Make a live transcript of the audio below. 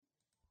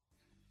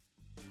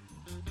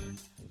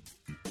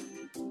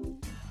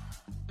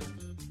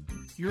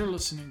You're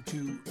listening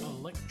to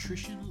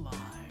Electrician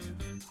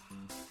Live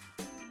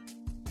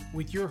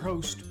with your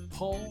host,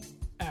 Paul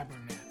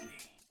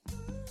Abernathy.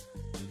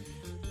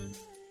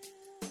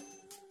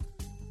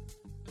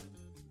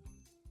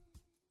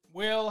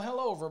 Well,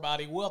 hello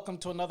everybody. Welcome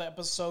to another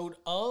episode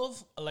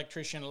of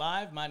Electrician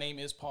Live. My name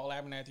is Paul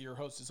Abernathy, your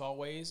host as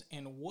always,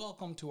 and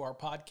welcome to our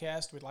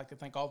podcast. We'd like to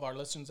thank all of our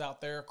listeners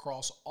out there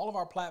across all of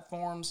our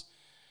platforms.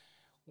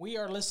 We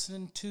are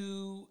listening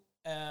to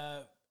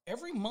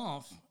every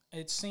month.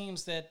 It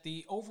seems that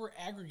the over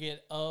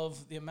aggregate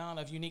of the amount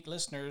of unique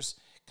listeners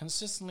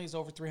consistently is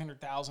over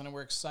 300,000, and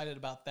we're excited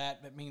about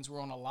that. That means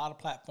we're on a lot of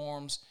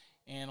platforms,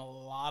 and a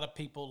lot of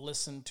people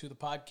listen to the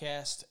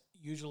podcast.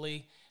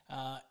 Usually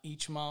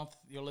each month,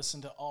 you'll listen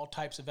to all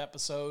types of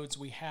episodes.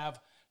 We have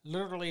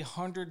literally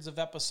hundreds of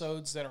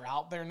episodes that are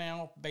out there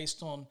now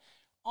based on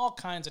all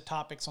kinds of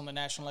topics on the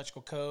National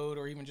Electrical Code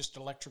or even just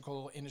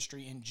electrical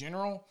industry in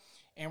general.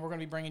 And we're going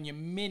to be bringing you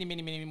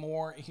many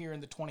more here in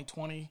the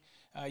 2020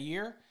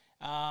 year.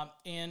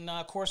 And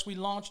of course, we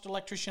launched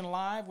Electrician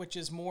Live, which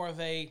is more of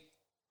a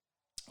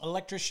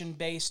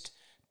electrician-based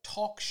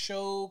talk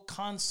show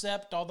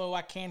concept, although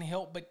I can't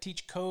help but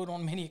teach code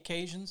on many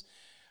occasions.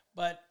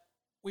 But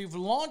we've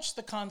launched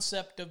the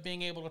concept of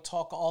being able to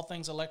talk all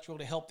things electrical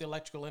to help the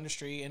electrical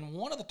industry. And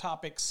one of the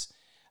topics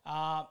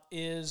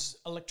is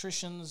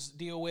electricians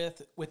deal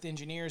with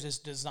engineers is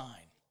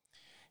design.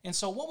 And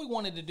so what we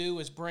wanted to do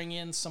is bring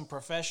in some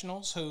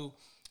professionals who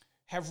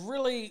have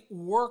really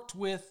worked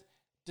with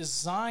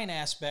design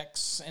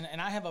aspects, and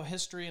I have a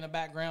history and a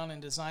background in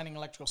designing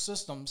electrical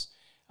systems,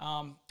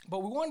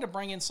 but we wanted to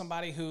bring in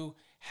somebody who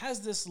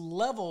has this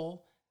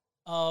level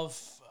of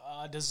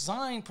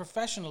design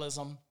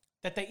professionalism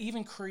that they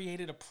even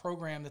created a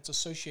program that's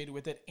associated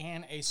with it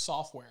and a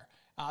software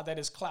that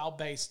is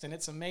cloud-based. And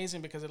it's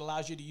amazing because it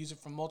allows you to use it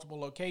from multiple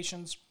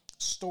locations,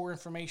 store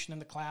information in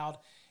the cloud,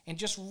 and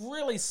just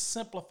really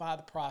simplify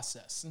the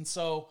process. And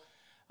so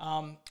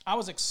I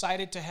was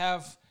excited to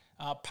have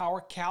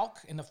PowerCalc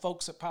and the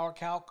folks at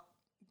PowerCalc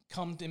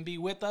come and be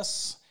with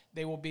us.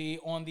 They will be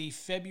on the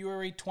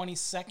February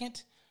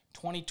 22nd,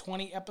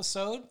 2020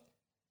 episode.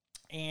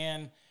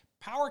 And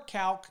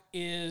PowerCalc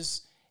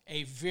is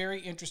a very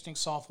interesting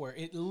software.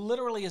 It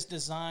literally is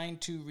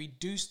designed to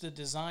reduce the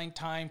design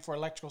time for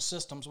electrical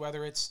systems,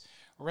 whether it's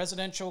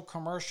residential,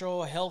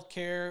 commercial,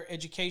 healthcare,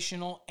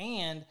 educational,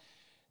 and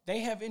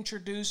they have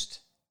introduced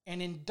an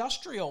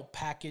industrial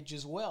package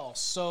as well.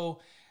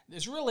 So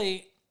there's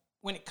really,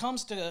 when it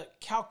comes to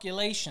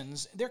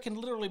calculations, there can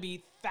literally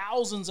be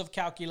thousands of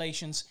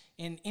calculations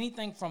in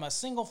anything from a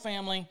single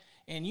family.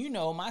 And you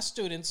know, my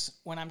students,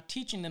 when I'm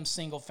teaching them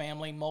single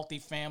family,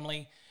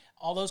 multifamily,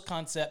 all those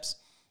concepts,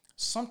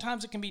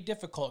 sometimes it can be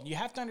difficult. You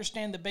have to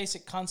understand the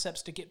basic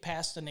concepts to get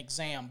past an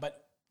exam.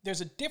 But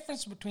there's a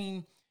difference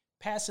between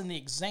passing the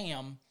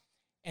exam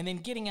and then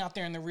getting out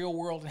there in the real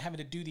world and having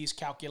to do these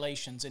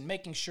calculations and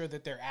making sure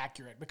that they're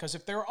accurate. Because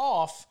if they're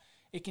off,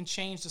 it can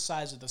change the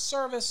size of the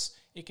service,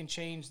 it can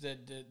change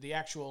the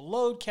actual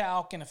load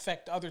calc and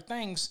affect other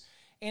things.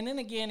 And then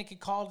again, it could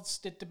cause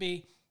it to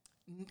be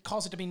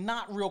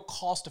not real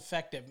cost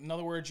effective. In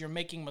other words, you're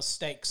making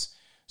mistakes.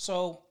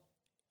 So,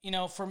 you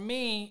know, for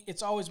me,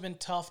 it's always been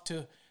tough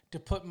to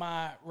put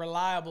my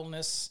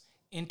reliableness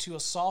into a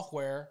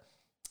software.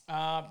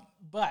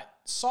 But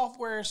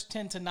softwares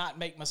tend to not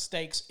make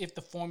mistakes if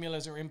the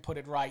formulas are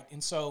inputted right.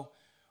 And so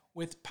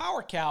with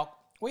PowerCalc,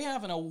 we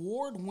have an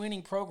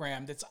award-winning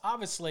program that's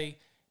obviously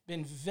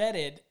been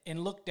vetted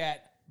and looked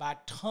at by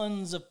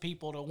tons of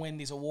people to win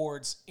these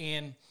awards.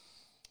 And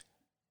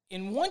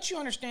once you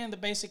understand the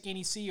basic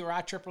NEC or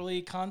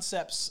IEEE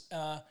concepts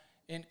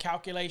and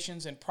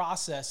calculations and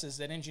processes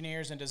that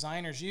engineers and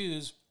designers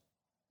use,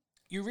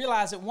 you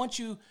realize that once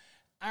you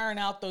iron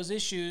out those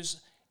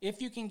issues,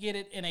 if you can get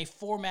it in a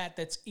format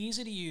that's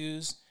easy to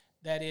use,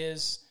 that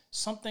is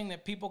something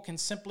that people can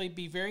simply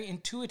be very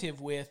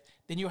intuitive with,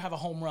 then you'll have a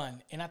home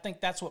run. And I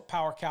think that's what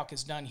PowerCalc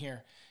has done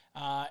here.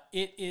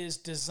 It is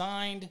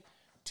designed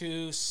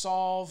to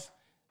solve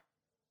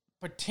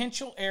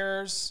potential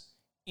errors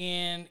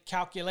in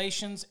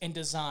calculations and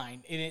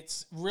design. And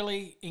it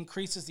really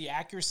increases the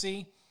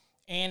accuracy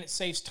and it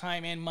saves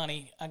time and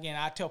money. Again,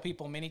 I tell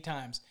people many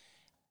times,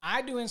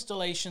 I do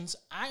installations.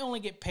 I only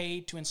get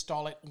paid to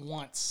install it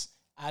once.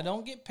 I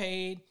don't get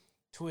paid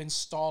to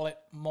install it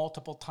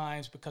multiple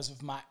times because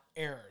of my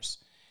errors.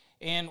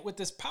 And with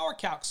this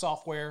PowerCalc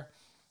software,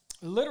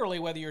 literally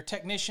whether you're a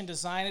technician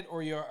designing it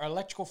or you're an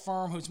electrical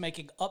firm who's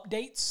making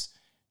updates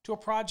to a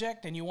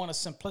project and you want a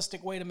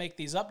simplistic way to make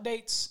these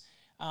updates,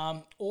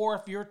 or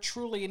if you're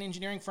truly an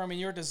engineering firm and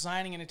you're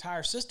designing an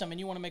entire system and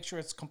you want to make sure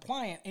it's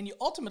compliant and you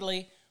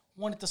ultimately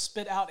want it to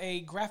spit out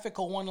a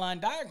graphical one-line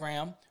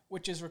diagram,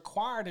 which is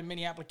required in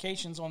many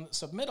applications on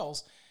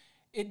submittals,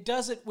 it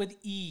does it with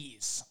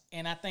ease.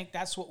 And I think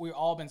that's what we've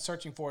all been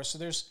searching for. So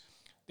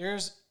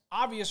there's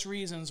obvious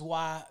reasons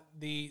why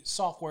the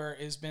software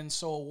has been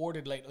so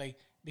awarded lately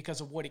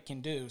because of what it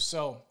can do.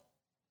 So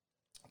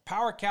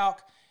PowerCalc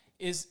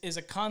is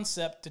a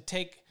concept to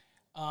take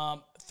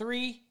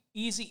 3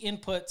 easy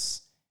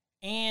inputs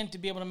and to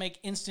be able to make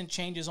instant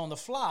changes on the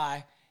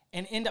fly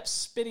and end up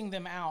spitting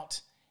them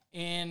out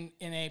in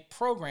a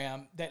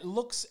program that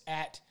looks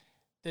at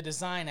the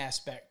design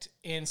aspect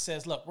and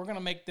says, look, we're going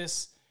to make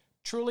this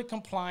truly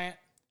compliant,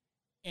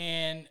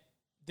 and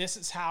this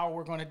is how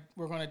we're going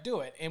to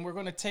do it. And we're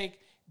going to take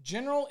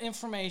general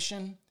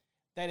information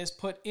that is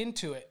put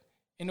into it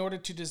in order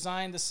to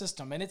design the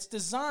system. And it's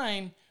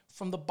designed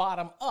from the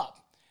bottom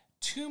up.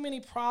 Too many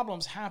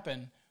problems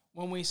happen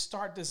when we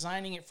start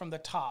designing it from the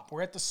top.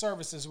 We're at the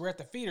services, we're at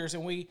the feeders,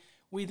 and we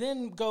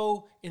then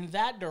go in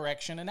that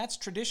direction, and that's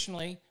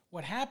traditionally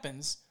what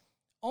happens,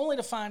 only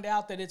to find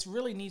out that it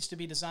really needs to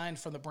be designed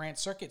from the branch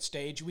circuit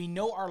stage. We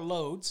know our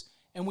loads,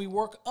 and we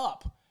work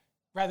up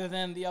rather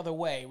than the other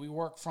way. We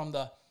work from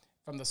the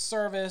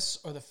service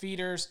or the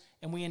feeders,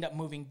 and we end up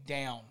moving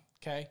down,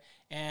 okay?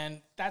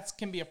 And that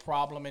can be a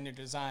problem in your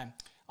design.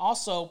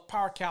 Also,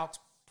 PowerCalc's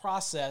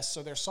process,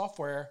 so their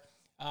software,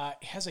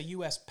 has a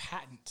U.S.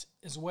 patent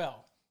as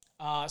well.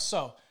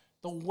 So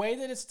the way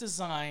that it's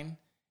designed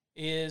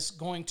is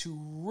going to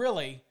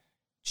really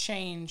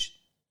change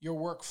your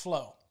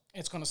workflow.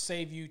 It's going to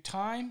save you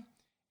time,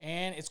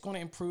 and it's going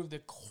to improve the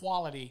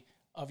quality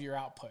of your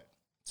output.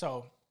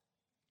 So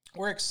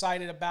we're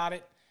excited about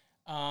it.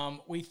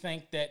 We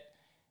think that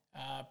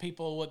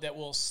people that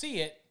will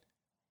see it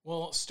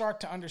will start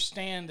to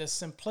understand the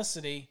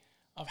simplicity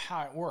of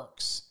how it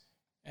works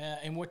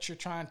and what you're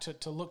trying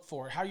to look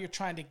for, how you're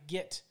trying to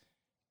get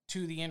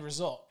to the end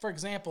result. For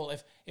example,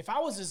 if I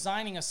was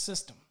designing a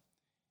system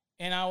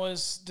and I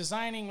was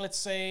designing, let's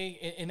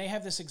say, and they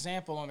have this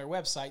example on their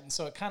website, and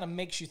so it kind of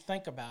makes you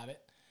think about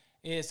it,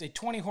 is a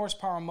 20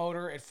 horsepower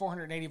motor at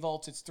 480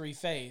 volts, it's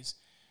 3-phase.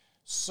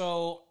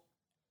 So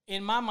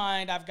in my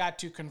mind, I've got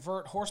to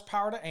convert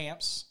horsepower to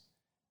amps,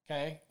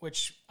 okay,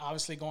 which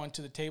obviously going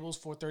to the tables,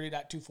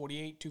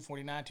 430.248,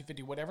 249,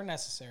 250, whatever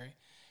necessary.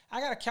 I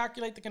got to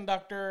calculate the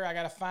conductor. I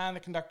got to find the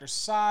conductor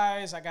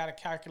size. I got to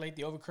calculate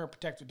the overcurrent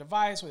protective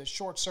device with a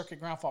short circuit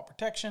ground fault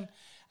protection.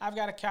 I've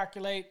got to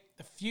calculate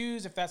the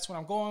fuse if that's what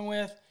I'm going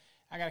with.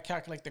 I got to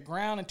calculate the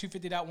ground in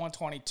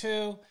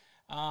 250.122.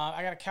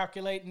 I got to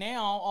calculate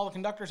now all the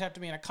conductors have to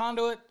be in a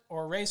conduit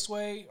or a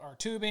raceway or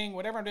tubing,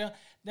 whatever I'm doing.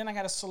 Then I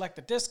got to select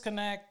the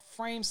disconnect,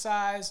 frame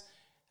size.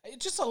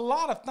 It's just a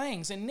lot of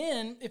things. And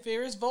then if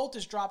there is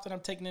voltage drop that I'm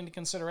taking into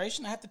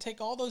consideration, I have to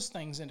take all those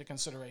things into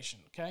consideration,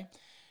 okay?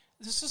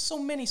 This is so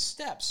many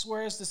steps,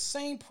 whereas the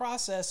same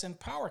process in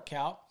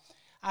PowerCalc,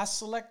 I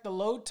select the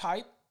load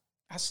type,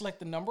 I select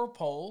the number of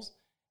poles,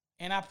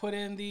 and I put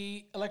in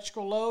the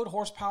electrical load,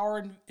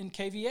 horsepower, and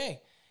kVA.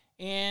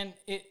 And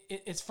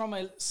it's from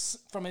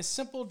a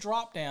simple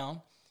drop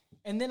down,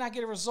 and then I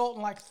get a result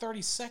in like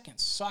 30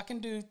 seconds. So I can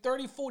do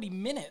 30, 40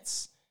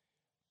 minutes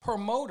per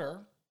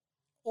motor,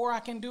 or I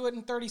can do it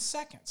in 30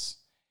 seconds.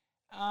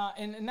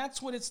 And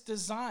that's what it's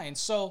designed.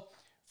 So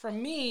for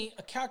me,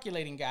 a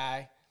calculating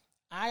guy,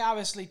 I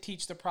obviously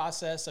teach the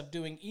process of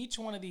doing each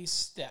one of these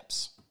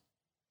steps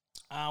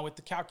with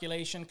the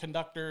calculation,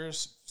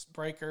 conductors,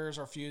 breakers,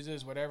 or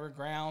fuses, whatever,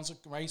 grounds,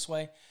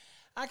 raceway.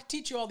 I can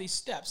teach you all these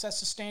steps. That's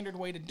the standard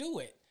way to do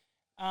it.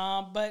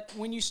 But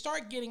when you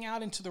start getting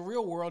out into the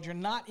real world, you're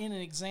not in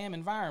an exam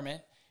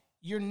environment.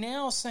 You're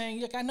now saying,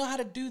 look, I know how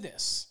to do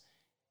this.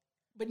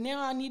 But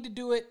now I need to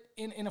do it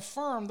in a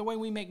firm. The way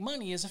we make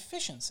money is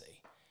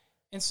efficiency.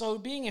 And so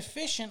being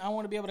efficient, I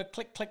want to be able to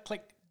click, click,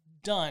 click,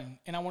 done.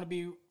 And I want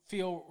to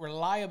feel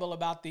reliable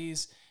about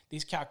these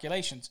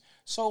calculations.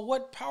 So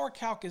what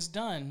PowerCalc has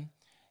done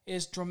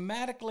is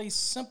dramatically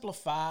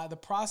simplify the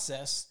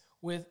process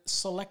with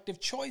selective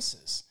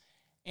choices.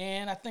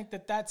 And I think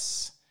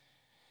that's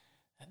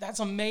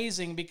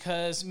amazing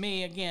because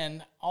me,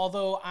 again,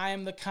 although I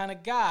am the kind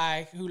of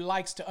guy who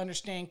likes to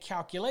understand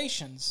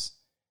calculations,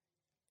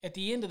 at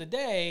the end of the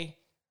day,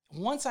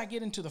 once I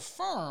get into the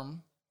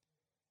firm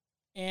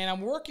and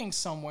I'm working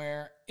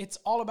somewhere, it's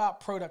all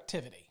about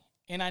productivity.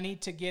 And I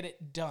need to get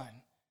it done,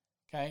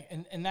 okay?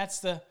 And that's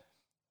the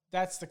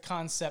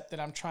concept that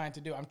I'm trying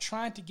to do. I'm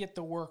trying to get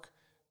the work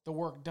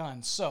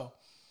done. So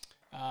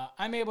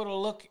I'm able to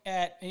look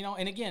at,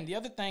 and again, the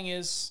other thing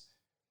is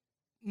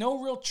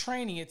no real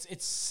training.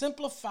 It's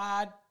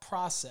simplified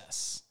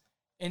process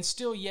and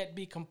still yet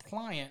be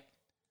compliant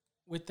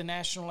with the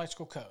National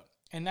Electrical Code.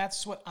 And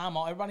that's what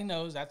everybody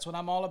knows, that's what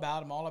I'm all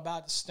about. I'm all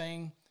about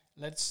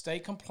let's stay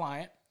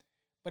compliant.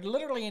 But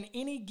literally in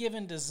any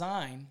given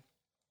design,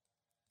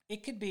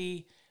 it could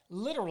be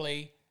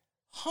literally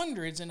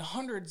hundreds and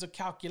hundreds of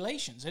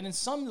calculations. And in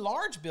some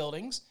large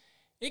buildings,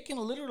 it can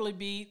literally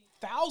be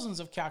thousands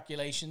of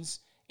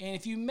calculations. And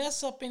if you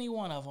mess up any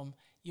one of them,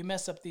 you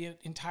mess up the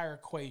entire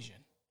equation,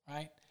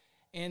 right?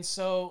 And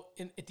so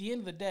at the end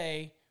of the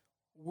day,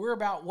 we're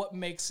about what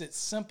makes it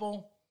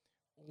simple,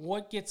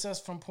 what gets us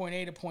from point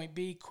A to point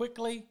B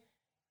quickly.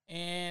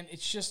 And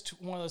it's just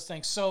one of those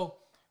things. So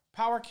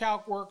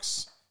PowerCalc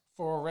works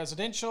for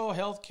residential,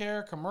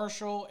 healthcare,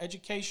 commercial,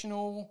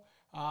 educational,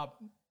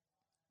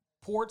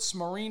 ports,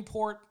 marine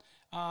port.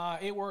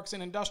 It works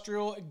in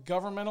industrial,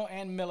 governmental,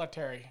 and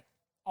military.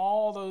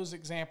 All those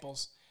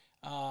examples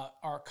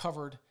are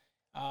covered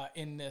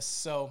in this.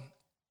 So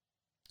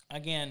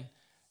Again,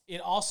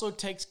 it also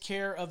takes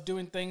care of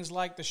doing things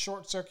like the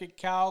short circuit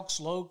calcs,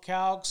 load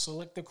calcs,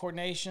 selective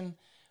coordination.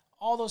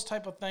 All those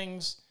type of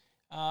things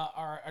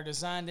are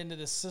designed into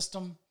the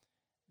system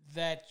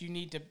that you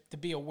need to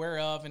be aware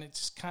of. And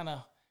it's kind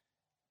of,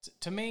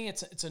 to me,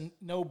 it's a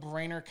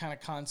no-brainer kind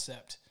of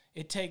concept.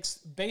 It takes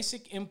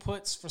basic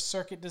inputs for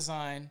circuit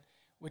design,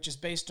 which is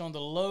based on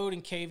the load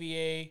and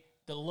kVA,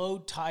 the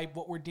load type,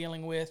 what we're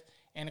dealing with,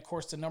 and of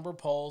course the number of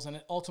poles,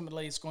 and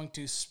ultimately it's going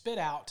to spit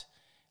out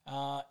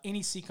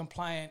NEC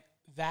compliant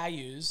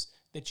values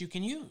that you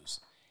can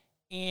use.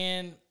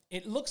 And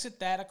it looks at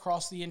that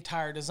across the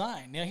entire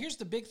design. Now here's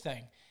the big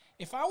thing.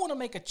 If I want to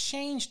make a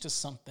change to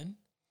something,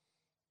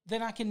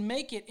 then I can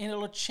make it and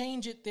it'll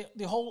change it,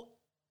 the whole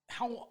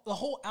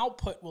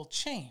output will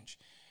change.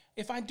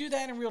 If I do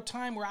that in real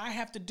time where I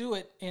have to do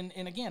it, and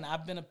again,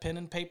 I've been a pen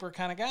and paper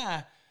kind of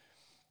guy,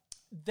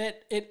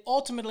 that it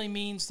ultimately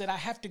means that I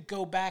have to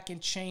go back and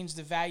change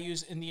the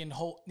values in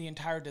the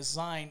entire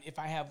design if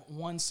I have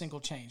one single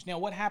change. Now,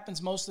 what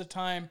happens most of the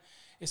time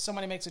is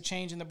somebody makes a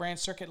change in the branch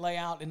circuit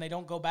layout and they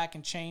don't go back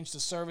and change the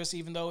service,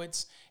 even though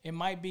it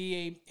might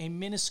be a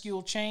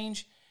minuscule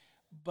change,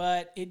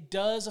 but it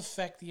does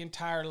affect the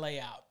entire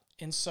layout.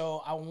 And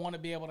so I want to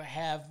be able to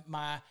have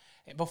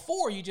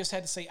before you just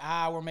had to say,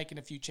 we're making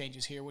a few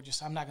changes here.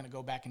 I'm not going to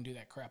go back and do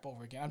that crap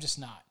over again. I'm just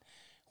not.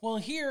 Well,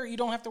 here, you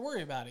don't have to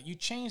worry about it. You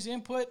change the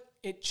input,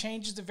 it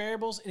changes the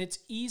variables, and it's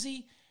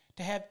easy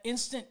to have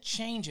instant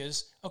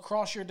changes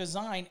across your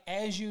design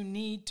as you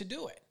need to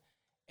do it.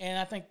 And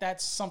I think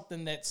that's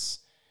something that's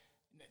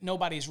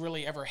nobody's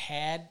really ever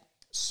had.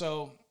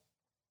 So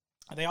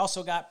they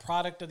also got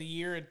Product of the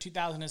Year in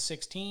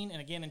 2016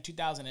 and again in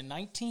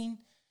 2019.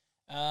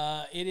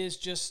 It is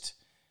just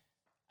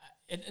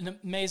an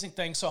amazing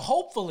thing. So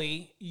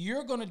hopefully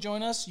you're going to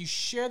join us. You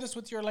share this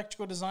with your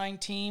electrical design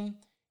team.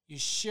 You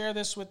share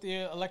this with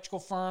the electrical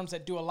firms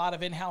that do a lot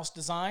of in-house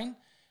design.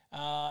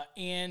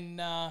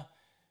 And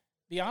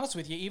be honest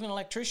with you, even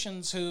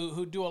electricians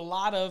who do a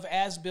lot of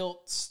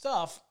as-built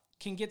stuff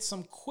can get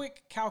some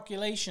quick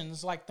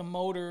calculations like the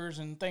motors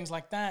and things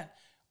like that,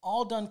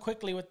 all done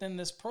quickly within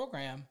this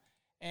program.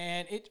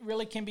 And it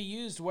really can be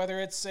used, whether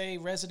it's a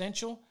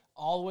residential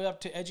all the way up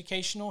to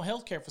educational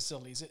healthcare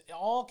facilities. It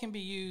all can be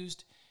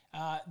used,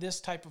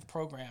 this type of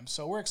program.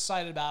 So we're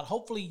excited about it.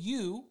 Hopefully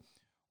you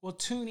will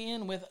tune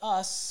in with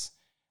us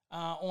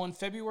on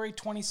February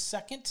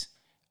 22nd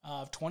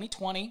of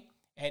 2020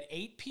 at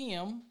 8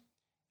 p.m.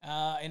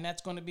 And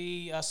that's going to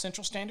be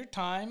Central Standard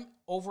Time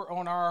over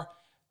on our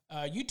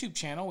YouTube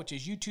channel, which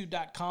is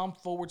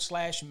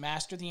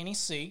youtube.com/Master the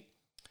NEC.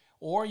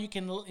 Or you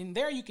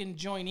can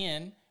join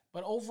in,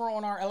 but over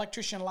on our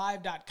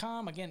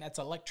electricianlive.com, again, that's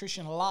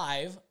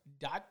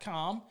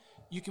electricianlive.com,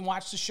 you can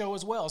watch the show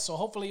as well. So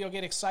hopefully you'll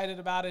get excited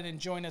about it and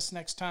join us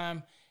next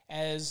time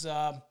as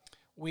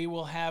we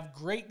will have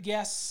great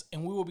guests,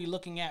 and we will be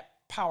looking at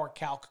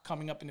PowerCalc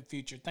coming up in the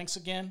future. Thanks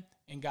again,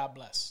 and God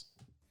bless.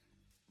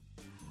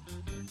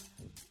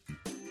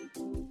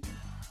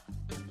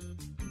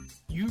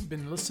 You've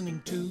been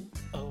listening to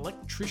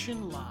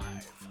Electrician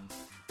Live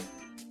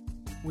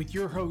with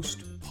your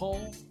host,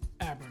 Paul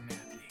Abernathy.